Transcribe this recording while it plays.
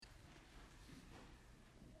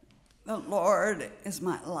The Lord is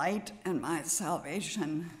my light and my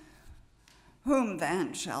salvation. Whom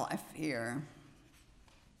then shall I fear?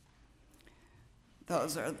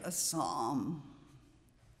 Those are the psalm,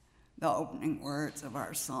 the opening words of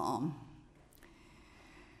our psalm.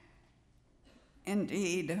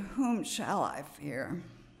 Indeed, whom shall I fear?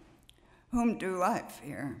 Whom do I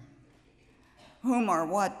fear? Whom or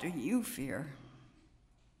what do you fear?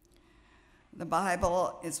 The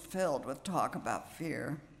Bible is filled with talk about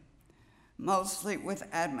fear, mostly with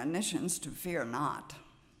admonitions to fear not.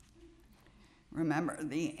 Remember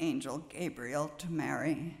the angel Gabriel to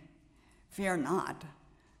Mary. Fear not,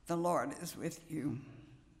 the Lord is with you.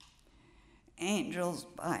 Angels,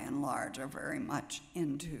 by and large, are very much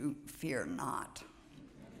into fear not.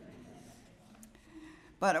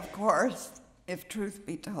 But of course, if truth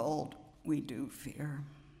be told, we do fear.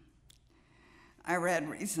 I read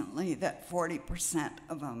recently that 40%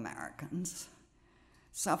 of Americans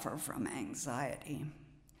suffer from anxiety,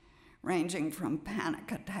 ranging from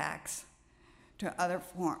panic attacks to other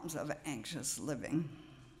forms of anxious living.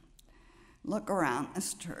 Look around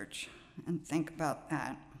this church and think about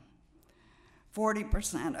that.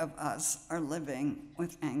 40% of us are living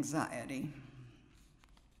with anxiety.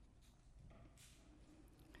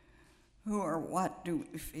 Who or what do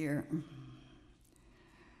we fear?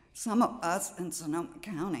 Some of us in Sonoma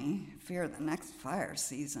County fear the next fire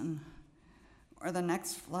season or the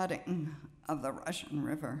next flooding of the Russian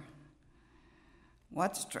River.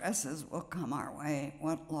 What stresses will come our way?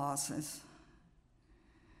 What losses?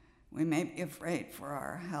 We may be afraid for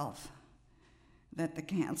our health, that the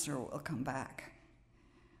cancer will come back.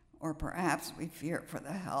 Or perhaps we fear for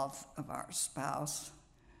the health of our spouse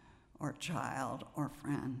or child or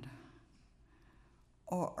friend.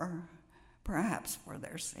 Or perhaps for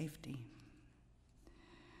their safety.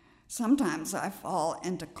 Sometimes I fall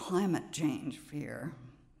into climate change fear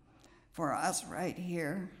for us right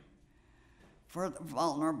here, for the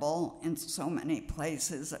vulnerable in so many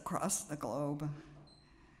places across the globe,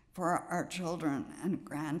 for our children and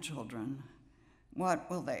grandchildren. What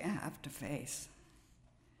will they have to face?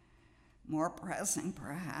 More pressing,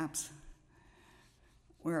 perhaps,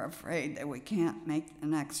 we're afraid that we can't make the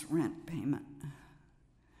next rent payment,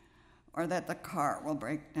 or that the car will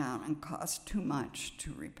break down and cost too much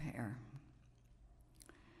to repair.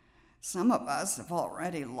 Some of us have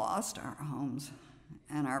already lost our homes,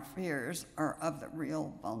 and our fears are of the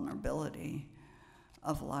real vulnerability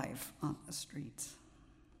of life on the streets.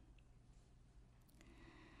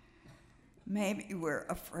 Maybe we're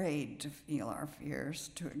afraid to feel our fears,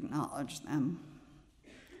 to acknowledge them,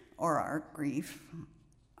 or our grief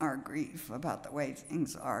about the way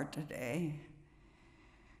things are today,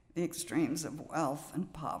 the extremes of wealth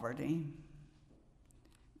and poverty,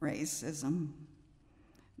 racism,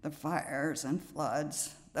 the fires and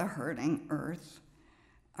floods, the hurting earth,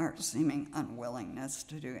 our seeming unwillingness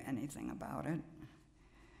to do anything about it.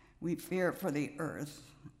 We fear for the earth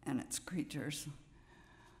and its creatures,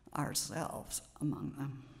 ourselves among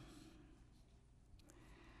them.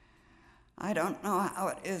 I don't know how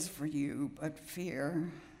it is for you, but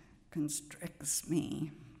fear constricts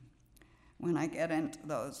me. When I get into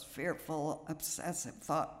those fearful, obsessive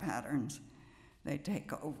thought patterns, they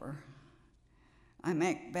take over. I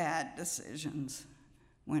make bad decisions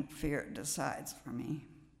when fear decides for me.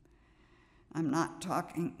 I'm not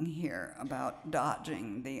talking here about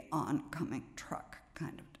dodging the oncoming truck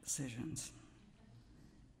kind of decisions.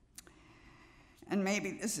 And maybe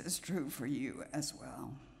this is true for you as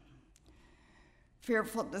well.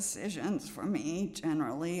 Fearful decisions for me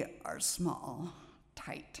generally are small,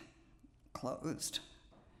 tight, closed.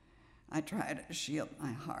 I try to shield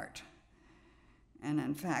my heart. And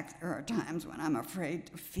in fact, there are times when I'm afraid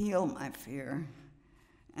to feel my fear,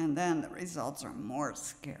 and then the results are more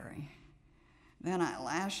scary. Then I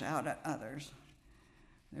lash out at others.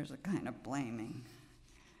 There's a kind of blaming,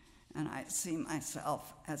 and I see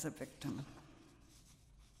myself as a victim.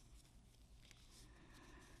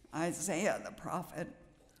 Isaiah the prophet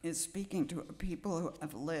is speaking to a people who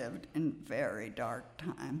have lived in very dark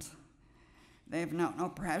times. They've known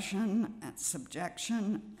oppression and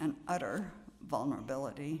subjection and utter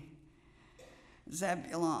vulnerability.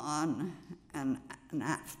 Zebulon and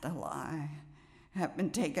Naphtali have been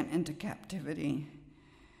taken into captivity.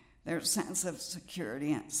 Their sense of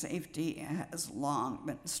security and safety has long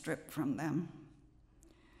been stripped from them.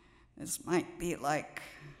 This might be like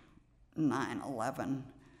 9/11,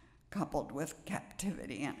 coupled with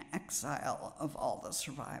captivity and exile of all the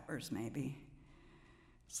survivors, maybe.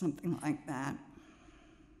 Something like that.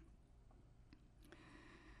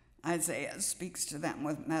 Isaiah speaks to them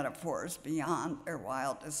with metaphors beyond their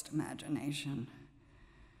wildest imagination.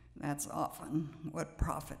 That's often what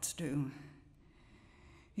prophets do.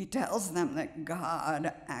 He tells them that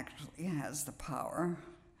God actually has the power,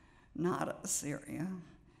 not Assyria,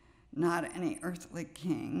 not any earthly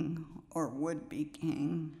king or would-be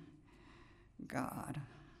king, God.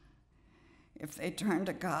 If they turn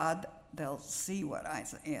to God, they'll see what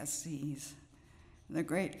Isaiah sees, the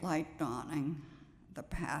great light dawning, the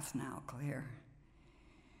path now clear.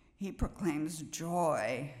 He proclaims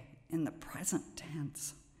joy in the present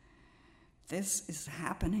tense. This is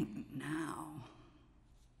happening now.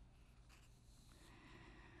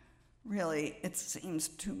 Really, it seems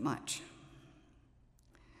too much.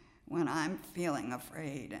 When I'm feeling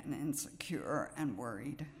afraid and insecure and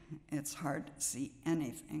worried, it's hard to see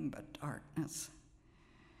anything but darkness.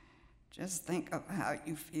 Just think of how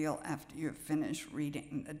you feel after you finish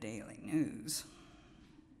reading the daily news.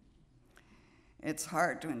 It's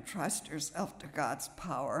hard to entrust yourself to God's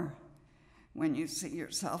power when you see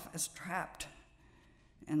yourself as trapped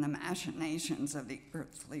in the machinations of the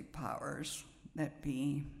earthly powers that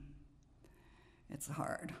be. It's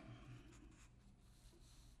hard.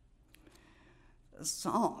 The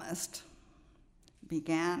psalmist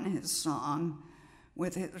began his song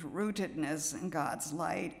with his rootedness in God's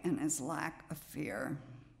light and his lack of fear.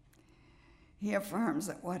 He affirms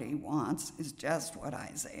that what he wants is just what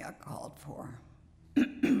Isaiah called for.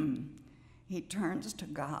 He turns to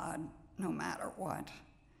God no matter what.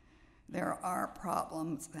 There are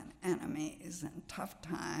problems and enemies and tough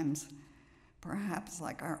times, perhaps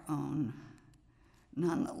like our own.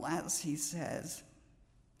 Nonetheless, he says,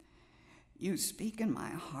 "You speak in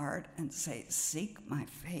my heart and say, 'Seek my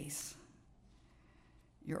face.'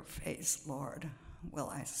 Your face, Lord, will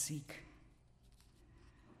I seek."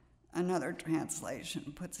 Another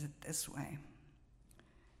translation puts it this way: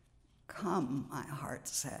 "Come," my heart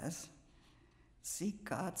says, "seek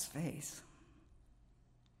God's face.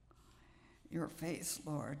 Your face,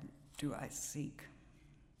 Lord, do I seek."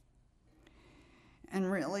 And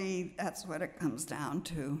really, that's what it comes down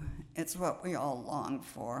to. It's what we all long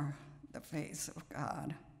for, the face of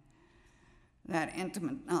God. That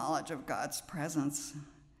intimate knowledge of God's presence,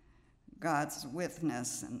 God's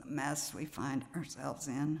withness in the mess we find ourselves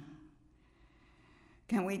in.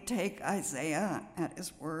 Can we take Isaiah at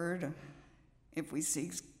his word? If we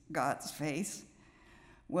seek God's face,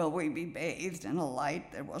 will we be bathed in a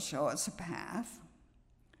light that will show us a path?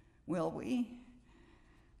 Will we?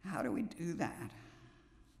 How do we do that?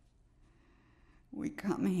 We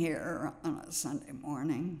come here on a Sunday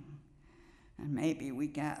morning, and maybe we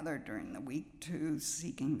gather during the week too,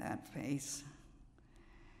 seeking that face.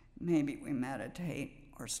 Maybe we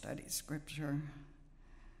meditate or study scripture,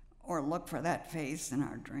 or look for that face in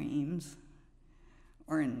our dreams,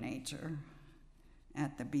 or in nature,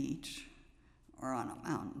 at the beach, or on a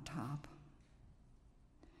mountaintop.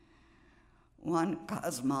 One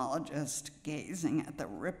cosmologist, gazing at the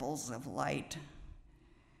ripples of light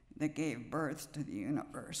that gave birth to the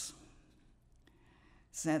universe,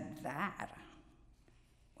 said that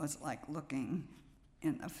was like looking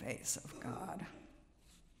in the face of God.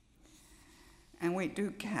 And we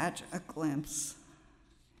do catch a glimpse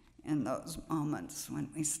in those moments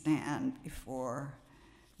when we stand before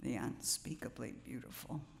the unspeakably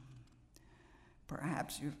beautiful.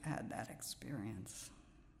 Perhaps you've had that experience.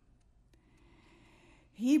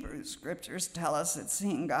 Hebrew scriptures tell us that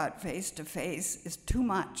seeing God face to face is too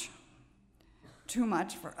much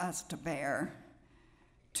for us to bear,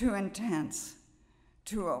 too intense,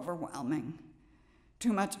 too overwhelming,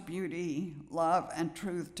 too much beauty, love, and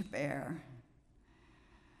truth to bear.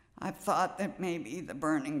 I've thought that maybe the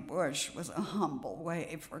burning bush was a humble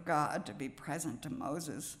way for God to be present to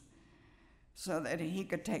Moses so that he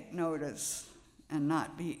could take notice and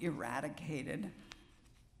not be eradicated.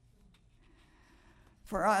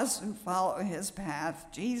 For us who follow his path,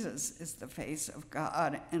 Jesus is the face of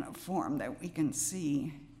God in a form that we can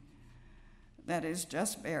see that is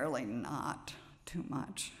just barely not too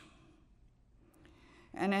much.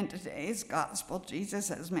 And in today's gospel, Jesus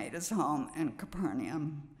has made his home in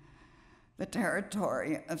Capernaum, the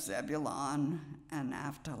territory of Zebulon and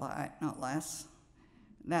Naphtali, no less,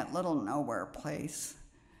 that little nowhere place,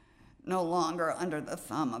 no longer under the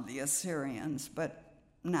thumb of the Assyrians, but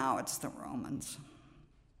now it's the Romans.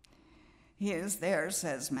 He is there,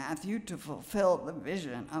 says Matthew, to fulfill the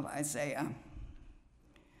vision of Isaiah.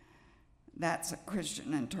 That's a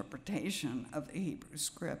Christian interpretation of the Hebrew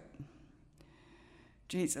script.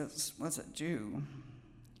 Jesus was a Jew.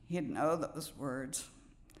 He'd know those words.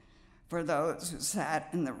 For those who sat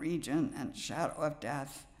in the region and shadow of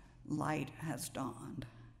death, light has dawned.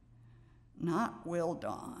 Not will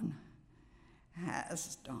dawn,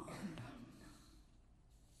 has dawned.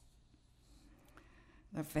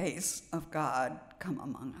 The face of God come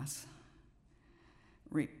among us.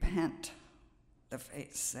 Repent, the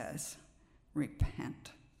face says.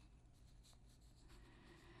 Repent.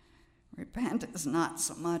 Repent is not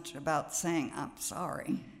so much about saying I'm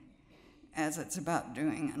sorry as it's about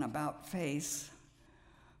doing an about face,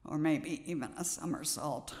 or maybe even a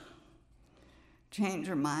somersault. Change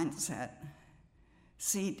your mindset.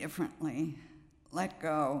 See differently. Let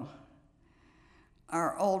go.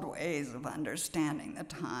 Our old ways of understanding the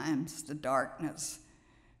times, the darkness,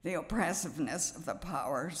 the oppressiveness of the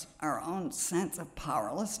powers, our own sense of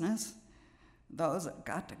powerlessness, those have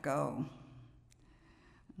got to go.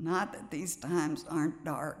 Not that these times aren't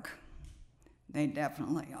dark. They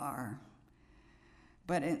definitely are.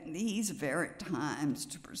 But in these very times,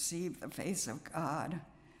 to perceive the face of God,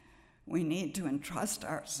 we need to entrust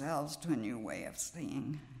ourselves to a new way of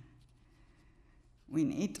seeing. We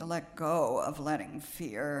need to let go of letting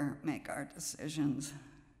fear make our decisions.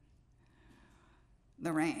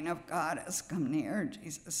 The reign of God has come near,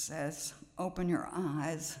 Jesus says. Open your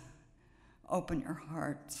eyes, open your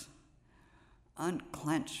hearts,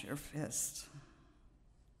 unclench your fists.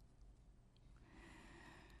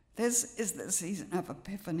 This is the season of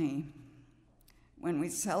Epiphany, when we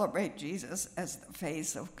celebrate Jesus as the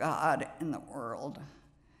face of God in the world,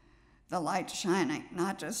 the light shining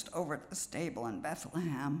not just over the stable in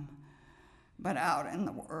Bethlehem, but out in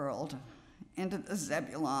the world, into the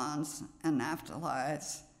Zebulons and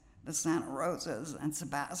Naphtali's, the Santa Rosas and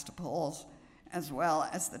Sebastopols, as well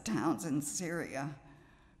as the towns in Syria,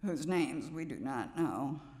 whose names we do not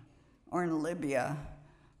know, or in Libya,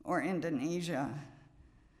 or Indonesia,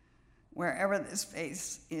 wherever this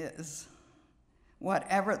face is.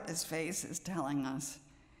 Whatever this face is telling us,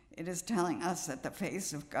 it is telling us that the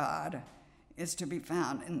face of God is to be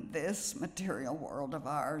found in this material world of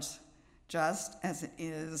ours, just as it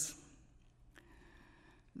is.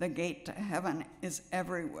 The gate to heaven is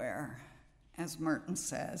everywhere, as Merton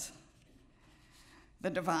says. The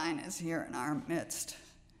divine is here in our midst,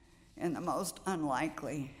 in the most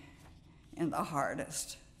unlikely, in the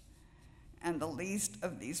hardest, and the least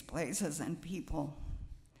of these places and people,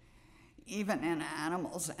 even in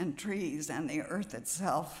animals and trees and the earth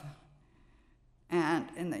itself, and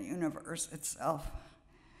in the universe itself.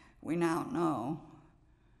 We now know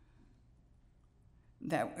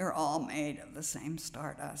that we're all made of the same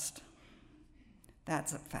stardust.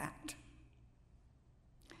 That's a fact.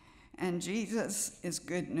 And Jesus is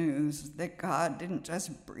good news that God didn't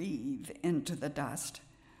just breathe into the dust.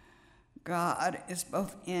 God is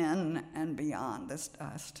both in and beyond this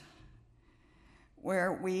dust.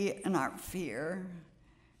 Where we, in our fear,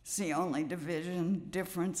 see only division,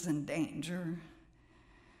 difference, and danger,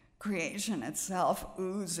 creation itself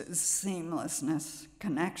oozes seamlessness,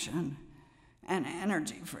 connection, and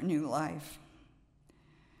energy for new life.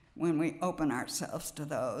 When we open ourselves to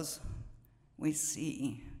those, we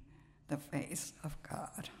see the face of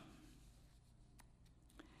God.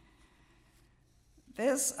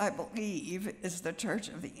 This, I believe, is the Church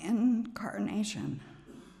of the Incarnation,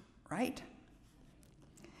 right?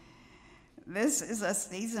 This is a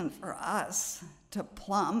season for us to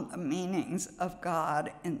plumb the meanings of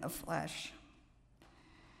God in the flesh.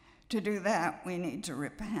 To do that, we need to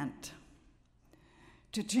repent,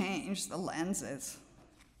 to change the lenses.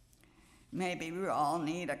 Maybe we all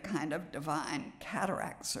need a kind of divine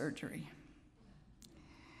cataract surgery.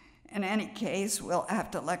 In any case, we'll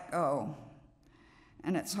have to let go.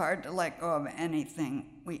 And it's hard to let go of anything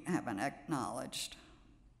we haven't acknowledged.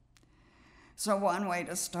 So one way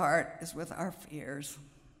to start is with our fears.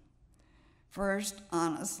 First,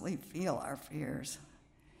 honestly feel our fears,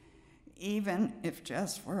 even if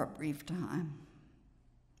just for a brief time.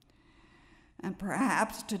 And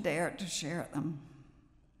perhaps to dare to share them.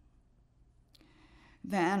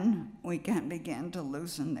 Then we can begin to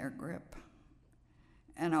loosen their grip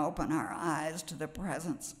and open our eyes to the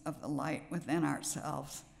presence of the light within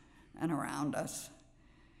ourselves and around us,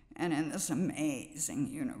 and in this amazing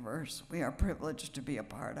universe we are privileged to be a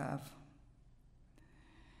part of.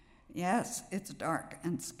 Yes, it's dark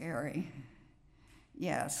and scary.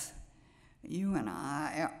 Yes, you and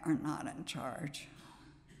I are not in charge.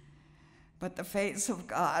 But the face of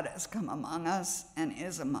God has come among us and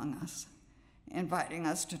is among us, inviting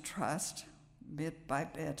us to trust, bit by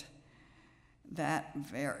bit, that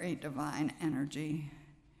very divine energy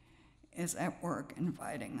is at work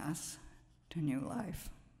inviting us to new life.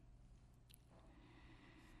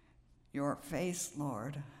 Your face,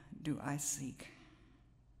 Lord, do I seek.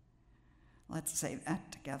 Let's say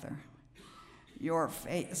that together. Your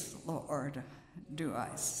face, Lord, do I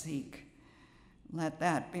seek. Let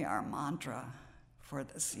that be our mantra for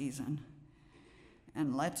the season.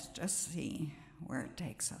 and let's just see where it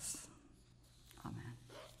takes us.